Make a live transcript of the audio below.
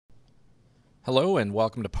Hello and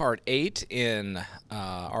welcome to part 8 in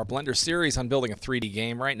our Blender series on building a 3D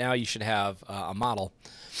game. Right now you should have a model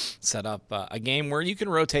set up, a game where you can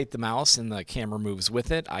rotate the mouse and the camera moves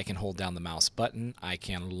with it. I can hold down the mouse button. I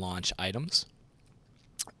can launch items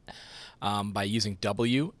by using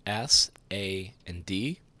W, S, A, and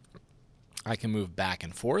D. I can move back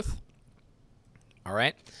and forth. All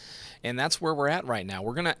right, and that's where we're at right now.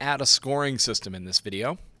 We're going to add a scoring system in this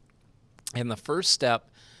video. And the first step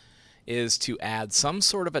is to add some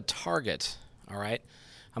sort of a target. All right,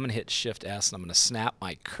 I'm going to hit Shift S and I'm going to snap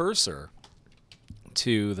my cursor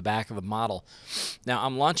to the back of the model. Now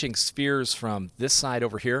I'm launching spheres from this side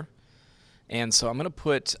over here, and so I'm going to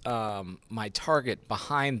put my target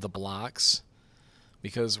behind the blocks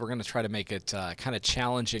because we're going to try to make it kind of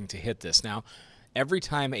challenging to hit this. Now every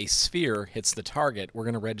time a sphere hits the target, we're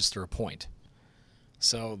going to register a point.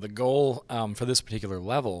 So the goal for this particular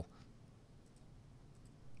level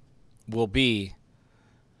will be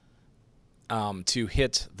to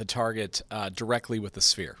hit the target directly with the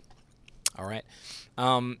sphere. All right.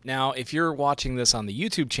 Now, if you're watching this on the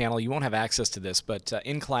YouTube channel, you won't have access to this, but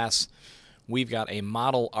in class, we've got a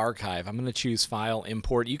model archive. I'm going to choose File,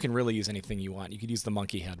 Import. You can really use anything you want. You could use the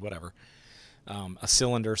monkey head, whatever. A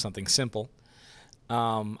cylinder, something simple.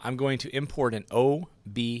 I'm going to import an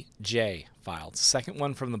OBJ file. It's the second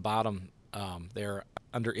one from the bottom there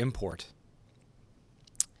under Import.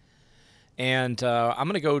 And I'm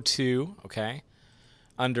going to go to,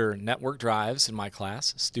 under Network Drives in my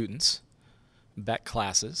class, Students, Beck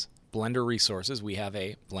Classes, Blender Resources, we have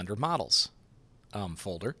a Blender Models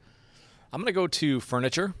folder. I'm going to go to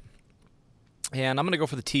Furniture, and I'm going to go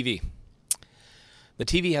for the TV. The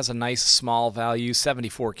TV has a nice small value,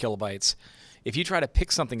 74 kilobytes. If you try to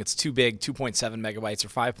pick something that's too big, 2.7 megabytes or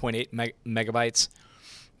 5.8 megabytes,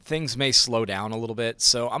 things may slow down a little bit.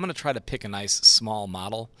 So I'm going to try to pick a nice small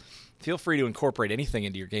model. Feel free to incorporate anything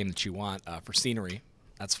into your game that you want for scenery.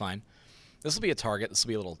 That's fine. This will be a target. This will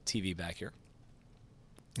be a little TV back here.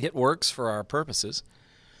 It works for our purposes.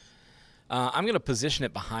 I'm going to position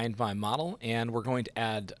it behind my model, and we're going to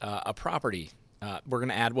add a property. We're going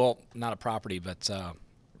to add, well, not a property, but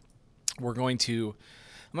I'm going to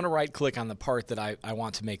right-click on the part that I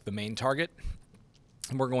want to make the main target,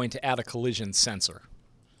 and we're going to add a collision sensor.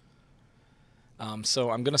 So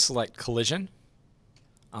I'm going to select collision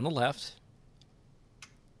on the left.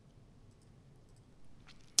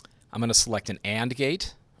 I'm going to select an AND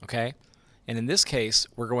gate, okay? And in this case,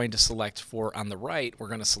 we're going to select for, on the right, we're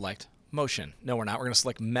going to select motion. No, we're not. We're going to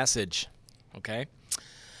select message, okay?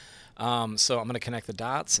 So I'm going to connect the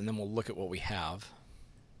dots, and then we'll look at what we have.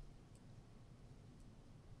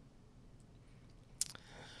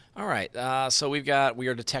 All right, so we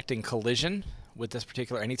are detecting collision with this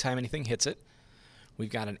particular, anytime anything hits it. We've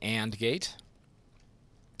got an AND gate.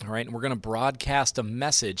 All right, and we're going to broadcast a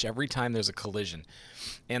message every time there's a collision.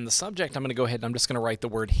 And the subject, I'm going to go ahead and I'm just going to write the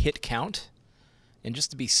word hit count. And just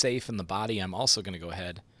to be safe in the body, I'm also going to go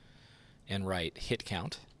ahead and write hit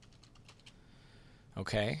count.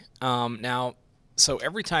 Okay, now, so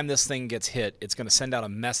every time this thing gets hit, it's going to send out a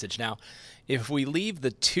message. Now, if we leave the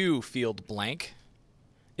to field blank,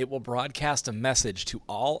 it will broadcast a message to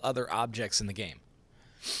all other objects in the game.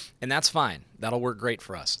 And that's fine. That'll work great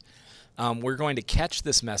for us. We're going to catch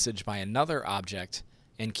this message by another object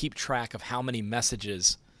and keep track of how many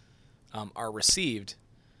messages are received.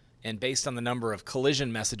 And based on the number of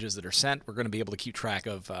collision messages that are sent, we're going to be able to keep track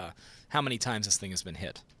of how many times this thing has been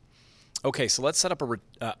hit. Okay, so let's set up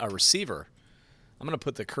a receiver. I'm going to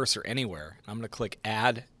put the cursor anywhere. I'm going to click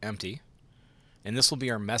Add Empty. And this will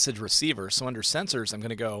be our message receiver. So under Sensors, I'm going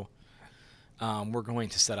to go, we're going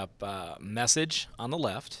to set up Message on the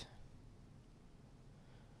left.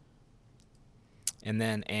 And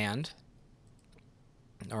then AND.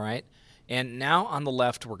 All right. And now on the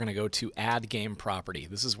left, we're going to go to Add Game Property.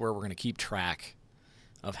 This is where we're going to keep track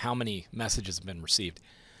of how many messages have been received.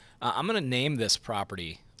 I'm going to name this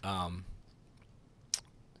property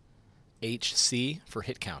HC for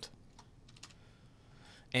hit count.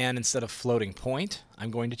 And instead of floating point,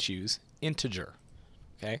 I'm going to choose integer.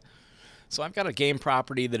 Okay. So I've got a game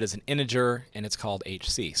property that is an integer, and it's called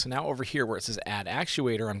HC. So now over here where it says Add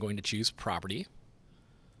Actuator, I'm going to choose Property.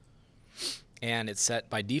 And it's set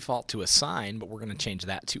by default to assign, but we're going to change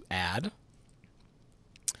that to add.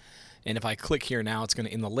 And if I click here now, it's going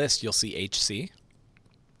to, in the list, you'll see HC.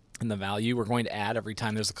 And the value we're going to add every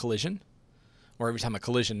time there's a collision, or every time a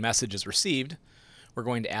collision message is received, we're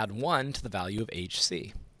going to add 1 to the value of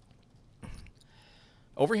HC.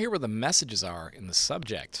 Over here where the messages are in the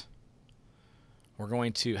subject, we're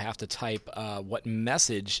going to have to type what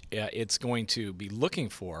message it's going to be looking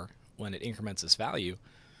for when it increments this value.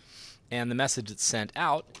 and the message that's sent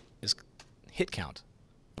out is hit count.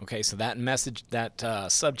 Okay, so that message, that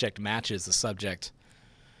subject matches the subject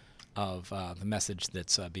of the message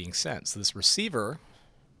that's being sent. So this receiver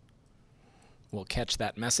will catch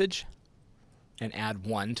that message and add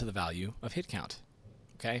 1 to the value of hit count.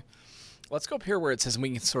 Okay, let's go up here where it says, and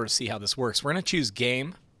we can sort of see how this works. We're going to choose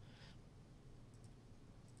game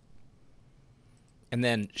and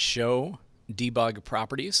then show debug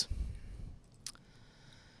properties.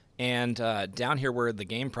 And down here where the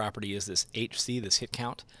game property is, this HC, this hit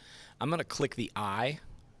count, I'm going to click the I,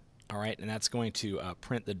 all right, and that's going to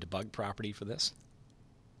print the debug property for this.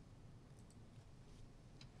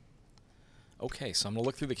 Okay, so I'm going to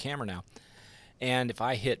look through the camera now. And if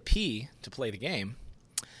I hit P to play the game,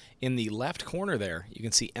 in the left corner there, you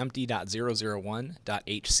can see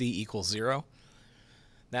empty.001.hc equals 0.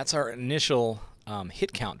 That's our initial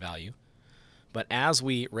hit count value. But as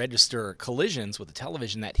we register collisions with the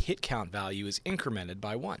television, that hit count value is incremented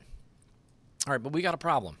by 1. All right, but we got a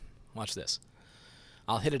problem. Watch this.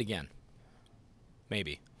 I'll hit it again.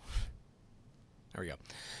 Maybe. There we go.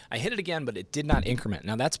 I hit it again, but it did not increment.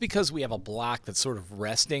 Now, that's because we have a block that's sort of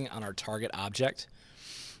resting on our target object.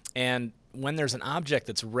 And when there's an object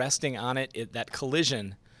that's resting on it, that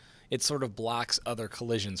collision, it sort of blocks other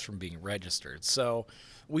collisions from being registered. So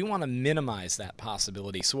we want to minimize that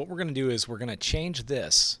possibility. So what we're going to do is we're going to change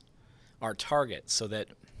this, our target, so that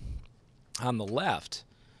on the left,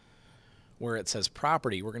 where it says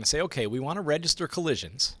property, we're going to say, okay, we want to register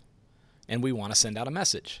collisions, and we want to send out a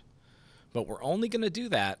message. But we're only going to do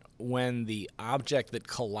that when the object that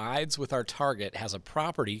collides with our target has a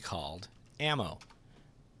property called ammo.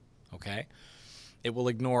 Okay? It will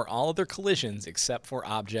ignore all other collisions except for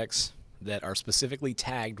objects that are specifically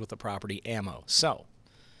tagged with the property ammo. So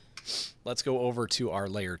let's go over to our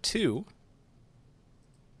layer 2.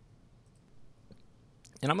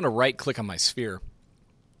 And I'm going to right click on my sphere.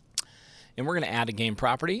 And we're going to add a game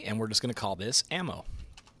property, and we're just going to call this ammo.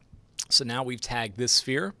 So now we've tagged this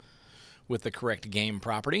sphere with the correct game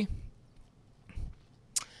property.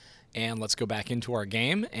 And let's go back into our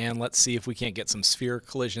game, and let's see if we can't get some sphere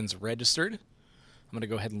collisions registered. I'm going to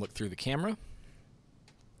go ahead and look through the camera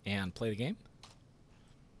and play the game.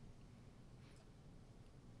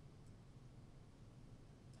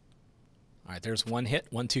 All right, there's one hit,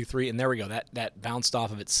 1, 2, 3, and there we go. That bounced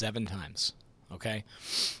off of it 7 times. Okay,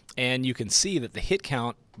 and you can see that the hit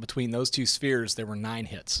count between those two spheres, there were 9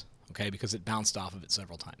 hits. Okay, because it bounced off of it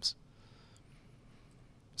several times.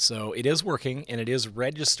 So it is working, and it is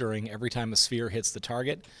registering every time a sphere hits the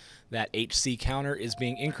target. That HC counter is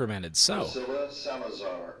being incremented. So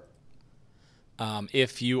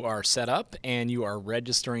if you are set up and you are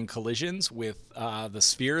registering collisions with the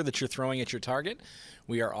sphere that you're throwing at your target,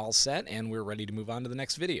 we are all set, and we're ready to move on to the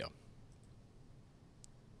next video.